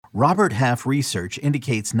Robert Half research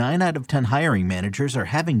indicates 9 out of 10 hiring managers are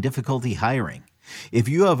having difficulty hiring. If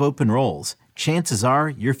you have open roles, chances are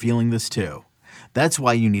you're feeling this too. That's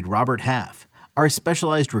why you need Robert Half. Our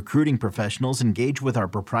specialized recruiting professionals engage with our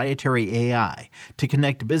proprietary AI to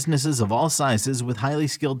connect businesses of all sizes with highly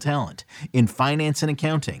skilled talent in finance and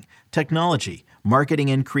accounting, technology, marketing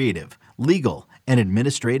and creative, legal, and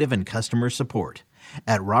administrative and customer support.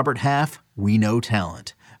 At Robert Half, we know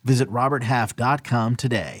talent. Visit roberthalf.com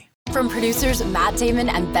today. From producers Matt Damon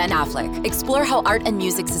and Ben Affleck, explore how art and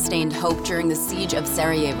music sustained hope during the siege of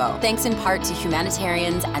Sarajevo, thanks in part to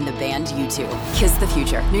humanitarians and the band U2. Kiss the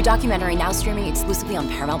Future. New documentary now streaming exclusively on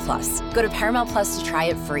Paramount+. Go to Paramount+ to try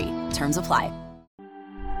it free. Terms apply.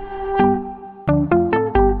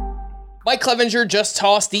 Mike Clevinger just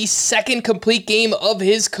tossed the second complete game of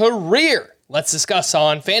his career. Let's discuss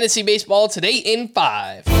on Fantasy Baseball Today in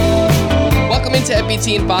 5. Welcome into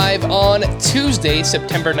FBT in 5 on Tuesday,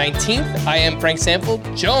 September 19th. I am Frank Sanford,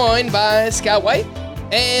 joined by Scott White.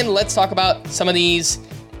 And let's talk about some of these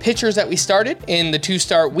pitchers that we started in the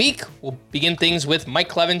 2-start week. We'll begin things with Mike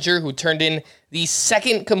Clevinger, who turned in the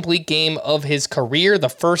second complete game of his career, the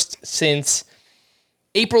first since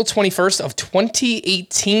April 21st of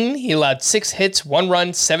 2018. He allowed 6 hits, 1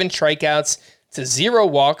 run, 7 strikeouts to 0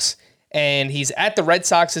 walks. And he's at the Red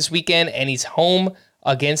Sox this weekend, and he's home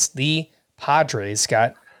against the Padres.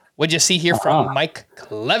 Scott, what'd you see here from Mike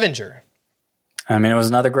Clevinger? I mean, it was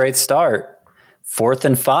another great start. 4th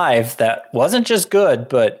and 5. That wasn't just good,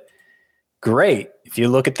 but great. If you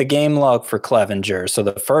look at the game log for Clevinger, so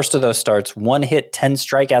the first of those starts, 1 hit, 10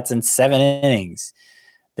 strikeouts in 7 innings.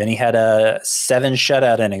 Then he had 7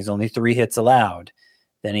 shutout innings, only 3 hits allowed.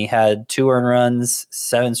 Then he had 2 earned runs,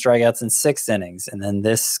 7 strikeouts in 6 innings. And then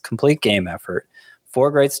this complete game effort, 4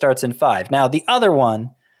 great starts in 5. Now, the other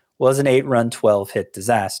one was an 8-run, 12-hit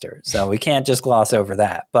disaster. So we can't just gloss over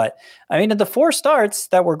that. But, I mean, in the 4 starts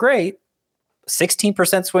that were great,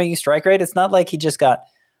 16% swinging strike rate, it's not like he just got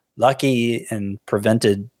lucky and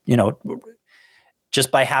prevented,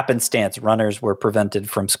 just by happenstance, runners were prevented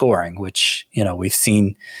from scoring, which, we've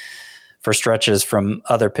seen for stretches from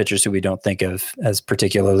other pitchers who we don't think of as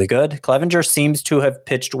particularly good. Clevinger seems to have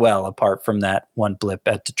pitched well apart from that one blip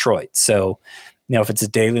at Detroit. So, if it's a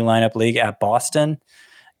daily lineup league at Boston,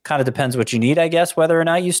 kind of depends what you need, I guess, whether or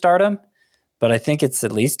not you start him. But I think it's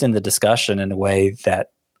at least in the discussion in a way that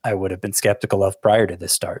I would have been skeptical of prior to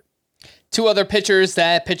this start. 2 other pitchers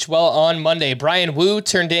that pitched well on Monday. Brian Wu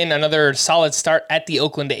turned in another solid start at the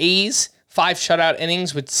Oakland A's. 5 shutout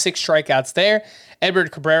innings with 6 strikeouts there.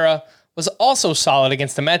 Edward Cabrera was also solid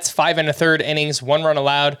against the Mets. 5 1/3 innings, 1 run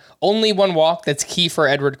allowed, only 1 walk. That's key for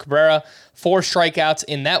Edward Cabrera. 4 strikeouts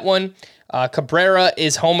in that one. Cabrera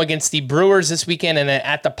is home against the Brewers this weekend and then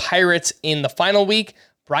at the Pirates in the final week.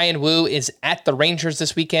 Brian Wu is at the Rangers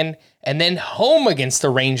this weekend and then home against the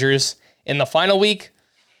Rangers in the final week.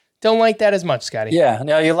 Don't like that as much, Scotty. Yeah,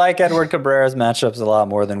 no, you like Edward Cabrera's matchups a lot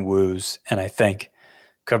more than Wu's, and I think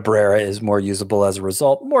Cabrera is more usable as a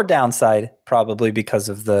result. More downside, probably because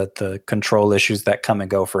of the control issues that come and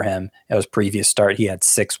go for him. At his previous start, he had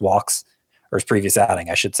 6 walks, or his previous outing,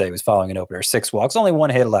 I should say, he was following an opener, 6 walks, only 1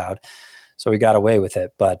 hit allowed. So he got away with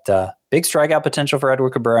it. But big strikeout potential for Edward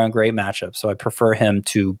Cabrera and great matchup. So I prefer him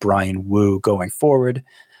to Brian Wu going forward.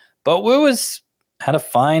 But Wu had a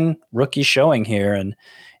fine rookie showing here and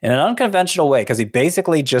in an unconventional way because he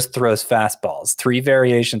basically just throws fastballs, 3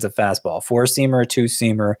 variations of fastball, 4-seamer,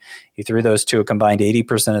 2-seamer. He threw those 2 a combined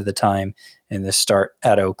 80% of the time in this start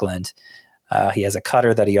at Oakland. He has a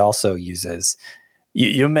cutter that he also uses.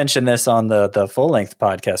 You mentioned this on the full-length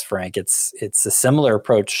podcast, Frank. It's a similar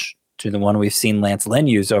approach to the one we've seen Lance Lynn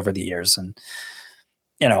use over the years. And,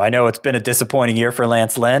 I know it's been a disappointing year for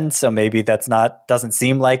Lance Lynn, so maybe doesn't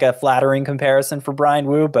seem like a flattering comparison for Brian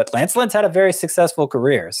Wu, but Lance Lynn's had a very successful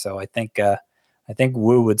career. So I think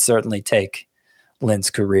Wu would certainly take Lynn's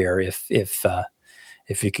career if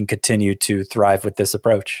he can continue to thrive with this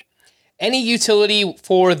approach. Any utility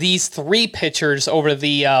for these 3 pitchers over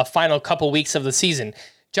the final couple weeks of the season?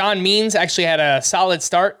 John Means actually had a solid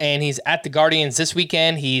start, and he's at the Guardians this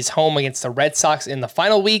weekend. He's home against the Red Sox in the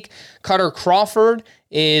final week. Carter Crawford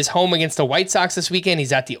is home against the White Sox this weekend.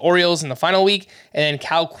 He's at the Orioles in the final week. And then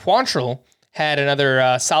Cal Quantrill had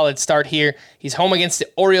another solid start here. He's home against the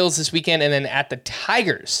Orioles this weekend and then at the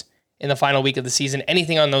Tigers in the final week of the season.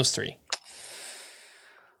 Anything on those 3?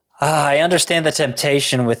 I understand the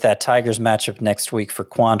temptation with that Tigers matchup next week for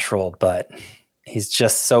Quantrill, but he's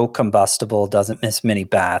just so combustible, doesn't miss many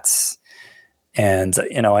bats. And,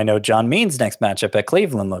 I know John Means' next matchup at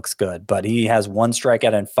Cleveland looks good, but he has 1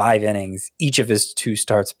 strikeout in 5 innings, each of his 2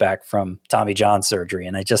 starts back from Tommy John surgery.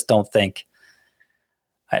 And I just don't think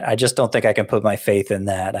I just don't think I can put my faith in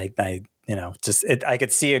that. I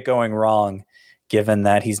could see it going wrong, given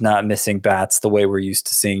that he's not missing bats the way we're used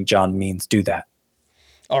to seeing John Means do that.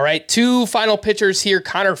 All right, 2 final pitchers here.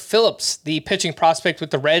 Connor Phillips, the pitching prospect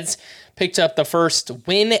with the Reds, picked up the first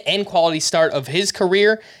win and quality start of his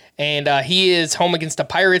career, and he is home against the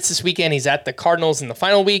Pirates this weekend. He's at the Cardinals in the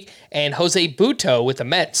final week, and Jose Butto with the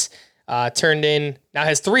Mets now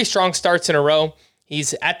has 3 strong starts in a row.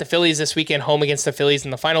 He's at the Phillies this weekend, home against the Phillies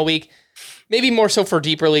in the final week. Maybe more so for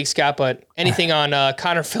deeper league, Scott, but anything on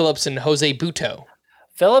Connor Phillips and Jose Butto?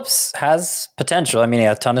 Phillips has potential. I mean, he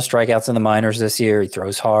had a ton of strikeouts in the minors this year. He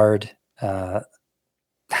throws hard.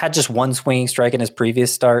 Had just 1 swinging strike in his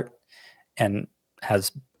previous start and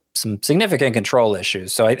has some significant control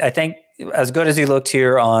issues. So I think as good as he looked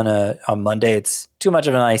here on Monday, it's too much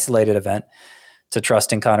of an isolated event to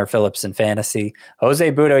trust in Connor Phillips in fantasy.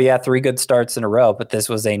 Jose Butto, 3 good starts in a row, but this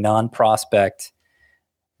was a non-prospect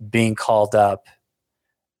being called up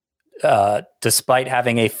despite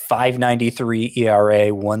having a 5.93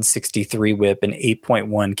 ERA, 163 WHIP, and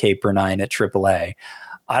 8.1 K per 9 at AAA.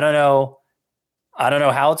 I don't know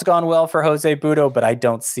how it's gone well for Jose Butto, but I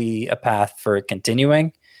don't see a path for it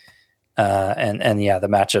continuing. The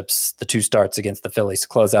matchups, the 2 starts against the Phillies to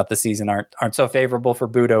close out the season aren't so favorable for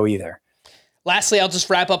Butto either. Lastly, I'll just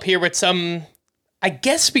wrap up here with some, I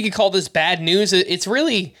guess we could call this bad news. It's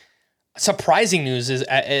really surprising news is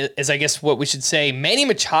I guess what we should say. Manny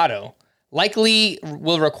Machado likely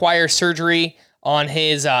will require surgery on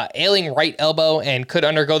his ailing right elbow and could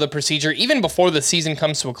undergo the procedure even before the season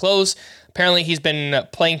comes to a close. Apparently, he's been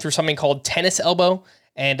playing through something called tennis elbow,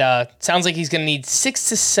 and sounds like he's going to need 6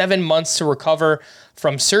 to 7 months to recover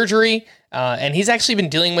from surgery. And he's actually been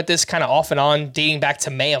dealing with this kind of off and on dating back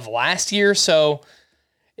to May of last year. So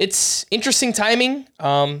it's interesting timing,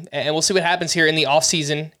 and we'll see what happens here in the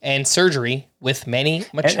offseason and surgery with Manny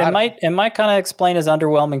Machado. It might kind of explain his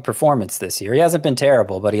underwhelming performance this year. He hasn't been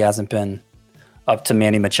terrible, but he hasn't been up to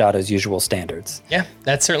Manny Machado's usual standards. Yeah,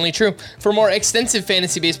 that's certainly true. For more extensive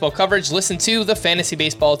fantasy baseball coverage, listen to the Fantasy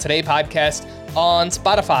Baseball Today podcast on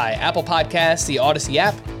Spotify, Apple Podcasts, the Odyssey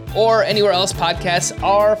app, or anywhere else podcasts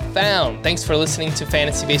are found. Thanks for listening to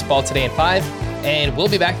Fantasy Baseball Today in 5, and we'll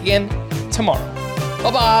be back again tomorrow.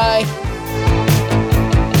 Bye-bye.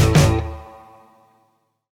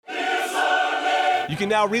 You can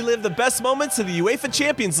now relive the best moments of the UEFA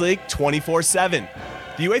Champions League 24/7.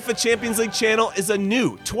 The UEFA Champions League channel is a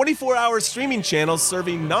new 24-hour streaming channel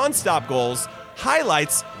serving non-stop goals,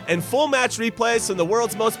 highlights, and full match replays from the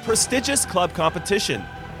world's most prestigious club competition.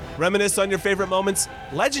 Reminisce on your favorite moments,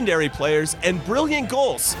 legendary players, and brilliant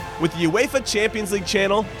goals with the UEFA Champions League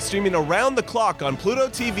channel streaming around the clock on Pluto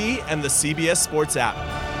TV and the CBS Sports app.